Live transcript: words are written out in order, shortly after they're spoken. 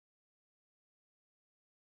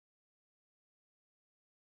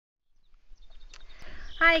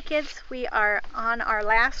Hi kids, we are on our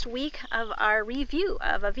last week of our review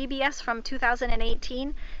of a VBS from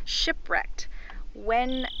 2018, Shipwrecked.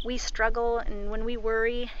 When we struggle and when we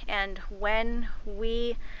worry and when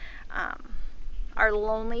we are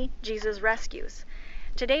lonely, Jesus rescues.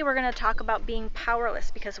 Today we're going to talk about being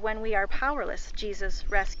powerless, because when we are powerless, Jesus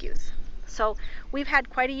rescues. So we've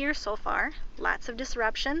had quite a year so far, lots of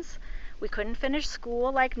disruptions. We couldn't finish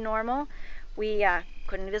school like normal. We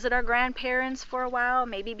couldn't visit our grandparents for a while,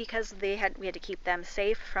 maybe because we had to keep them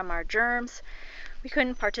safe from our germs. We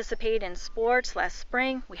couldn't participate in sports last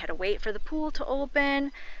spring. We had to wait for the pool to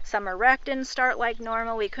open. Summer rec didn't start like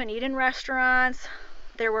normal. We couldn't eat in restaurants.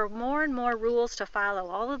 There were more and more rules to follow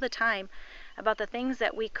all of the time about the things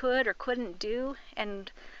that we could or couldn't do,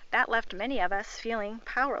 and that left many of us feeling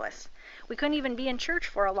powerless. We couldn't even be in church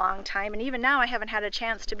for a long time, and even now I haven't had a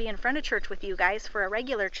chance to be in front of church with you guys for a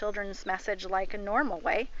regular children's message like a normal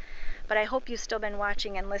way. But I hope you've still been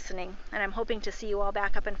watching and listening, and I'm hoping to see you all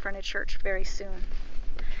back up in front of church very soon.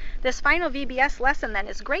 This final VBS lesson then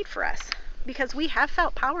is great for us, because we have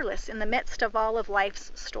felt powerless in the midst of all of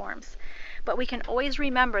life's storms. But we can always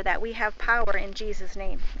remember that we have power in Jesus'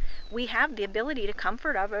 name. We have the ability to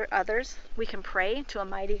comfort others. We can pray to a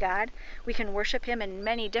mighty God. We can worship Him in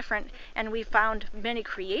many different, and we've found many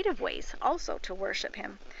creative ways also to worship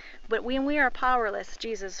Him. But when we are powerless,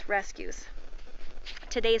 Jesus rescues.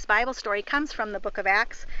 Today's Bible story comes from the book of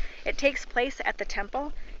Acts. It takes place at the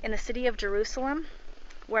temple in the city of Jerusalem,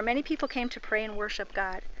 where many people came to pray and worship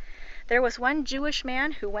God. There was one Jewish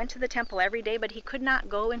man who went to the temple every day, but he could not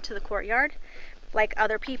go into the courtyard like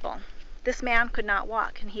other people. This man could not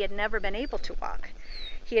walk, and he had never been able to walk.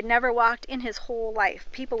 He had never walked in his whole life.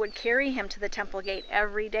 People would carry him to the temple gate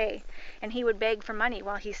every day, and he would beg for money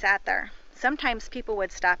while he sat there. Sometimes people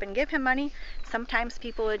would stop and give him money. Sometimes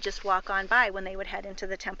people would just walk on by when they would head into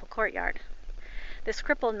the temple courtyard. This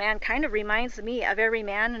crippled man kind of reminds me of every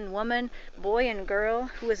man and woman, boy and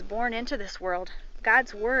girl who is born into this world.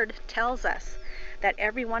 God's word tells us that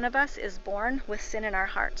every one of us is born with sin in our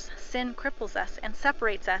hearts. Sin cripples us and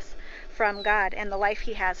separates us from God and the life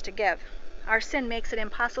He has to give. Our sin makes it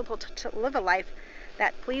impossible to live a life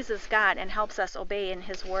that pleases God and helps us obey in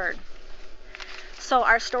His word. So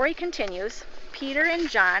our story continues. Peter and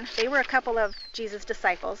John, they were a couple of Jesus'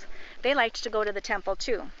 disciples. They liked to go to the temple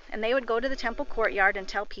too, and they would go to the temple courtyard and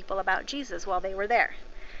tell people about Jesus while they were there.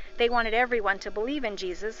 They wanted everyone to believe in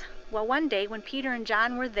Jesus. Well, one day when Peter and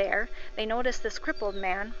John were there, they noticed this crippled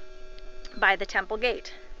man by the temple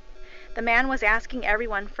gate. The man was asking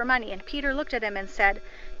everyone for money, and Peter looked at him and said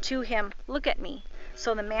to him, "Look at me."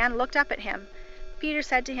 So the man looked up at him. Peter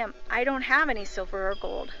said to him, "I don't have any silver or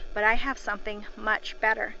gold, but I have something much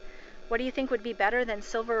better." "What do you think would be better than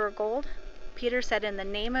silver or gold?" Peter said, "In the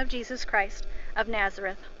name of Jesus Christ of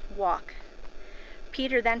Nazareth, walk."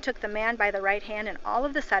 Peter then took the man by the right hand, and all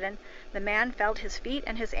of a sudden, the man felt his feet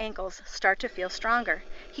and his ankles start to feel stronger.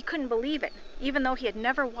 He couldn't believe it. Even though he had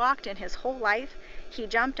never walked in his whole life, he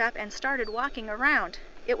jumped up and started walking around.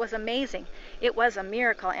 It was amazing. It was a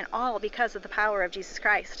miracle, and all because of the power of Jesus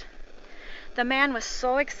Christ. The man was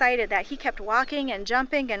so excited that he kept walking and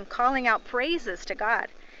jumping and calling out praises to God.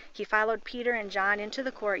 He followed Peter and John into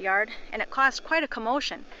the courtyard, and it caused quite a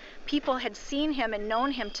commotion. People had seen him and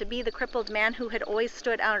known him to be the crippled man who had always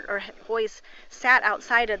stood out or had always sat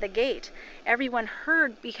outside of the gate. Everyone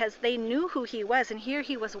heard because they knew who he was, and here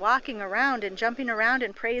he was walking around and jumping around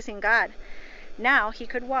and praising God. Now he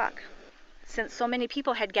could walk. Since so many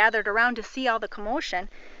people had gathered around to see all the commotion,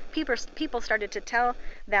 people started to tell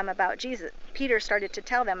them about Jesus. Peter started to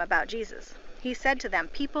tell them about Jesus. He said to them,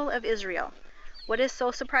 "People of Israel, what is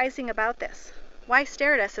so surprising about this? Why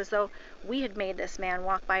stare at us as though we had made this man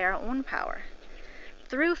walk by our own power?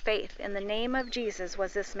 Through faith in the name of Jesus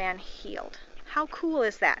was this man healed." How cool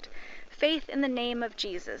is that? Faith in the name of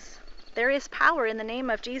Jesus. There is power in the name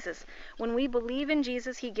of Jesus. When we believe in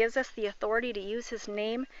Jesus, He gives us the authority to use His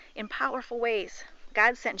name in powerful ways.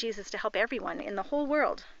 God sent Jesus to help everyone in the whole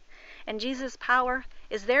world. And Jesus' power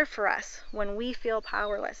is there for us when we feel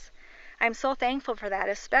powerless. I'm so thankful for that,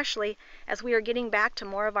 especially as we are getting back to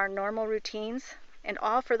more of our normal routines, and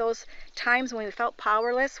all for those times when we felt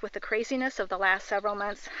powerless with the craziness of the last several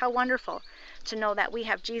months. How wonderful to know that we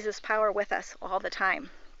have Jesus' power with us all the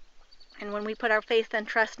time. And when we put our faith and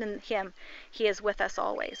trust in Him, He is with us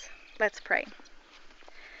always. Let's pray.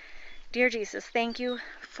 Dear Jesus, thank you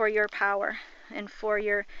for your power and for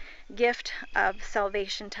your gift of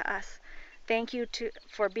salvation to us. Thank you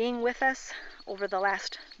for being with us over the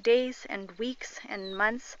last days and weeks and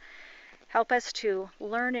months. Help us to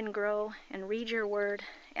learn and grow and read your word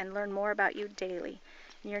and learn more about you daily.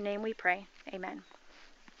 In your name we pray. Amen.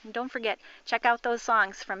 And don't forget, check out those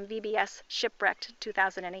songs from VBS Shipwrecked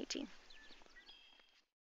 2018.